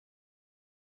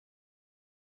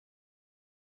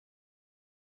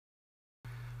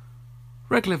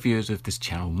Regular viewers of this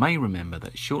channel may remember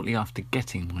that shortly after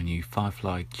getting my new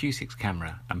Firefly Q6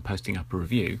 camera and posting up a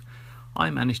review, I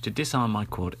managed to disarm my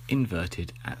quad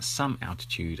inverted at some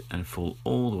altitude and fall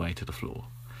all the way to the floor.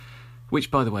 Which,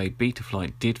 by the way,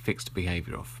 Betaflight did fix the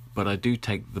behaviour of, but I do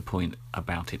take the point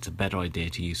about it's a better idea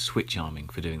to use switch arming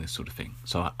for doing this sort of thing,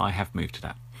 so I have moved to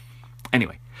that.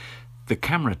 Anyway, the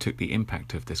camera took the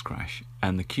impact of this crash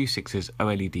and the Q6's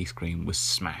OLED screen was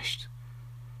smashed,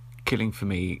 killing for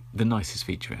me the nicest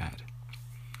feature it had.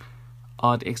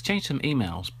 I'd exchanged some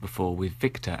emails before with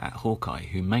Victor at Hawkeye,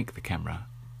 who make the camera,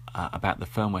 about the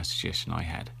firmware suggestion I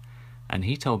had, and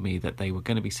he told me that they were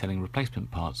going to be selling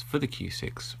replacement parts for the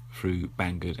Q6 through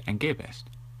Banggood and Gearbest.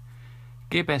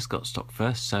 Gearbest got stock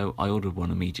first, so I ordered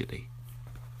one immediately.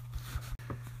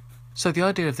 So the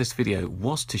idea of this video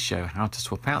was to show how to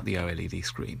swap out the OLED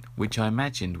screen, which I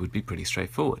imagined would be pretty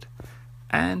straightforward,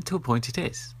 and to a point it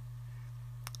is.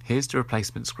 Here's the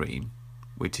replacement screen,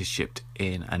 which is shipped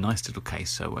in a nice little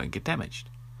case so it won't get damaged.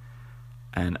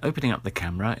 And opening up the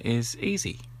camera is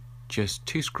easy, just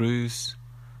 2 screws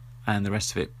and the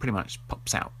rest of it pretty much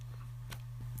pops out.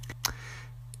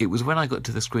 It was when I got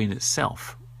to the screen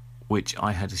itself, which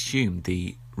I had assumed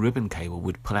the ribbon cable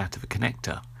would pull out of a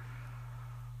connector,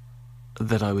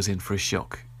 that I was in for a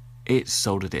shock. It's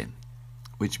soldered in,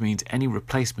 which means any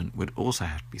replacement would also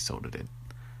have to be soldered in,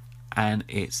 and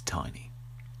it's tiny.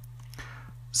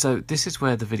 So this is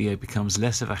where the video becomes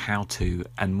less of a how-to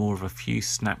and more of a few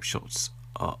snapshots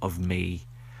of me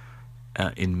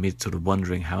in mid sort of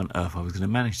wondering how on earth I was going to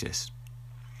manage this.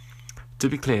 To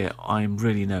be clear, I'm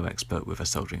really no expert with a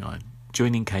soldering iron.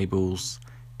 Joining cables,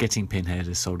 getting pin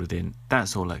headers soldered in,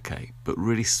 that's all okay, but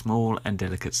really small and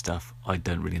delicate stuff I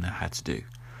don't really know how to do.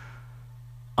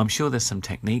 I'm sure there's some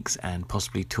techniques and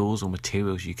possibly tools or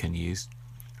materials you can use,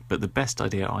 but the best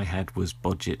idea I had was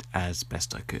bodge it as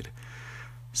best I could.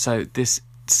 So this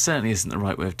certainly isn't the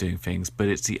right way of doing things, but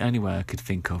it's the only way I could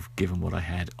think of given what I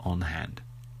had on hand.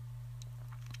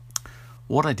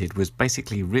 What I did was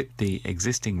basically rip the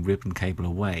existing ribbon cable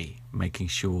away, making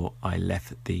sure I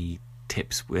left the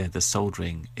tips where the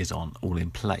soldering is on all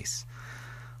in place.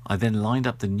 I then lined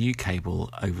up the new cable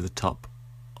over the top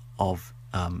of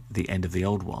the end of the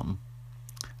old one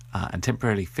and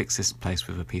temporarily fixed this in place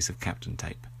with a piece of Kapton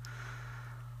tape.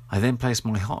 I then placed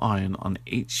my hot iron on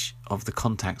each of the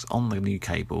contacts on the new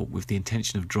cable with the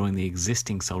intention of drawing the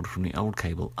existing solder from the old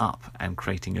cable up and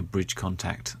creating a bridge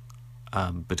contact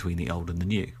between the old and the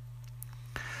new.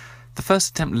 The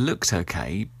first attempt looked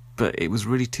okay, but it was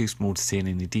really too small to see in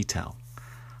any detail.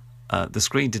 The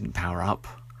screen didn't power up,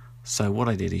 so what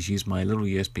I did is use my little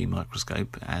USB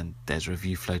microscope, and there's a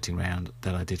review floating around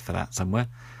that I did for that somewhere,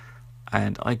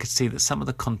 and I could see that some of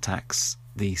the contacts,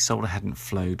 the solder hadn't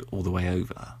flowed all the way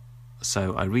over.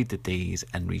 So I redid these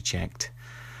and rechecked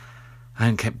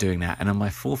and kept doing that, and on my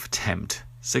 4th attempt,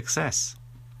 success.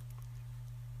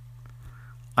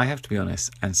 I have to be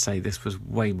honest and say this was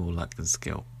way more luck than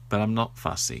skill, but I'm not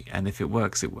fussy, and if it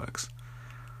works, it works.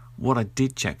 What I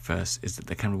did check first is that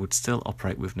the camera would still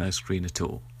operate with no screen at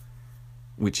all,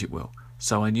 which it will.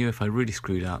 So I knew if I really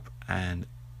screwed up and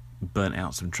burnt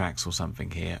out some tracks or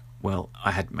something here, well, I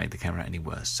hadn't made the camera any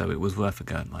worse, so it was worth a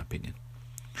go in my opinion.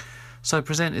 So I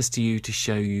present this to you to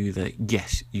show you that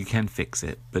yes, you can fix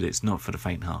it, but it's not for the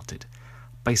faint-hearted.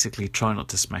 Basically, try not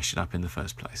to smash it up in the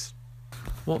first place.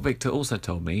 What Victor also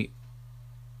told me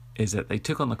is that they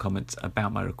took on the comments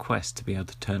about my request to be able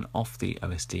to turn off the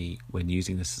OSD when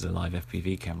using this as a live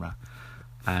FPV camera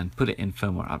and put it in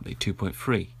firmware update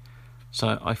 2.3.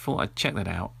 So I thought I'd check that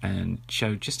out and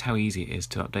show just how easy it is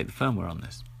to update the firmware on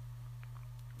this.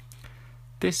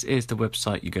 This is the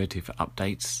website you go to for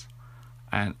updates,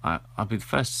 and I'll be the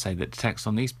first to say that the text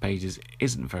on these pages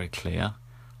isn't very clear.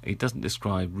 It doesn't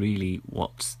describe really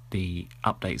what the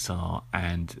updates are,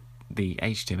 and the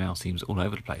HTML seems all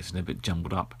over the place and a bit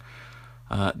jumbled up.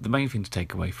 The main thing to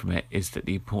take away from it is that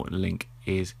the important link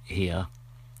is here,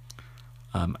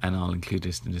 and I'll include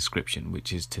this in the description,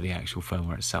 which is to the actual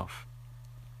firmware itself.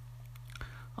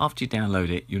 After you download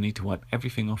it, you'll need to wipe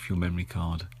everything off your memory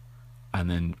card and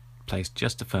then place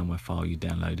just the firmware file you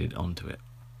downloaded onto it.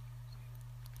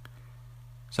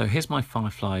 So here's my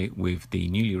Firefly with the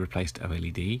newly replaced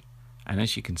OLED, and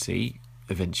as you can see,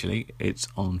 eventually it's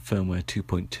on firmware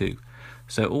 2.2.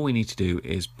 So all we need to do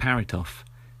is power it off,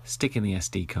 stick in the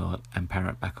SD card and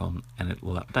power it back on, and it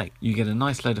will update. You get a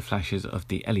nice load of flashes of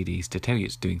the LEDs to tell you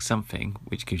it's doing something,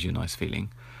 which gives you a nice feeling,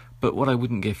 but what I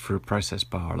wouldn't give for a process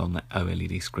bar on the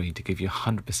OLED screen to give you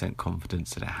 100%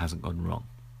 confidence that it hasn't gone wrong.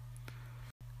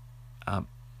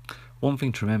 One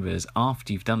thing to remember is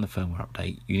after you've done the firmware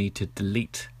update, you need to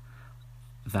delete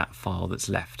that file that's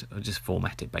left, or just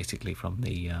format it basically from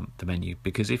the menu,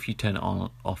 because if you turn it on,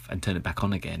 off and turn it back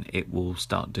on again, it will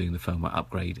start doing the firmware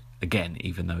upgrade again,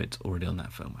 even though it's already on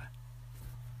that firmware.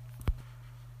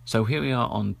 So here we are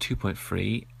on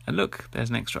 2.3, and look, there's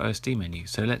an extra OSD menu.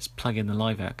 So let's plug in the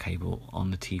live out cable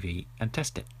on the TV and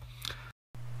test it.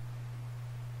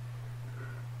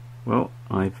 Well,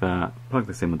 I've plugged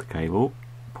this in with the cable,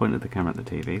 pointed the camera at the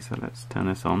TV, so let's turn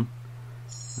this on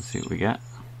and see what we get.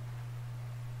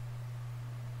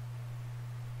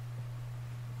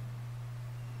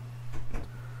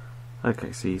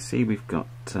 Okay, so you see we've got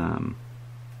the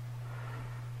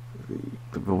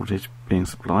voltage being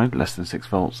supplied, less than 6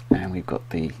 volts, and we've got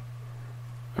the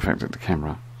effect of the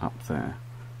camera up there.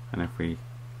 And if we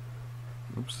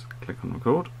click on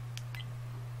record,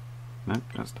 no,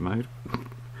 that's the mode.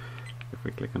 If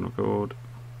we click on record,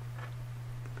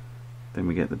 then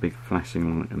we get the big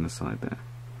flashing light in the side there.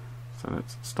 So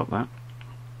let's stop that,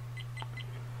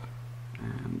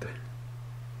 and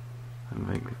I'm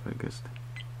vaguely focused.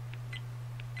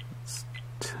 Let's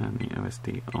turn the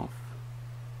OSD off.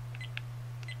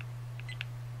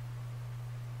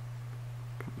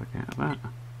 Come back out of that,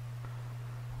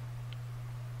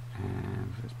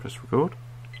 and let's press record.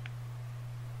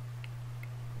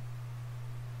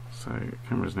 So the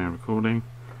camera is now recording.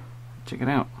 Check it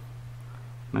out.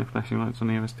 No flashing lights on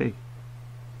the OSD.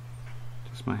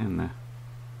 Just my hand there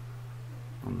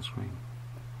on the screen.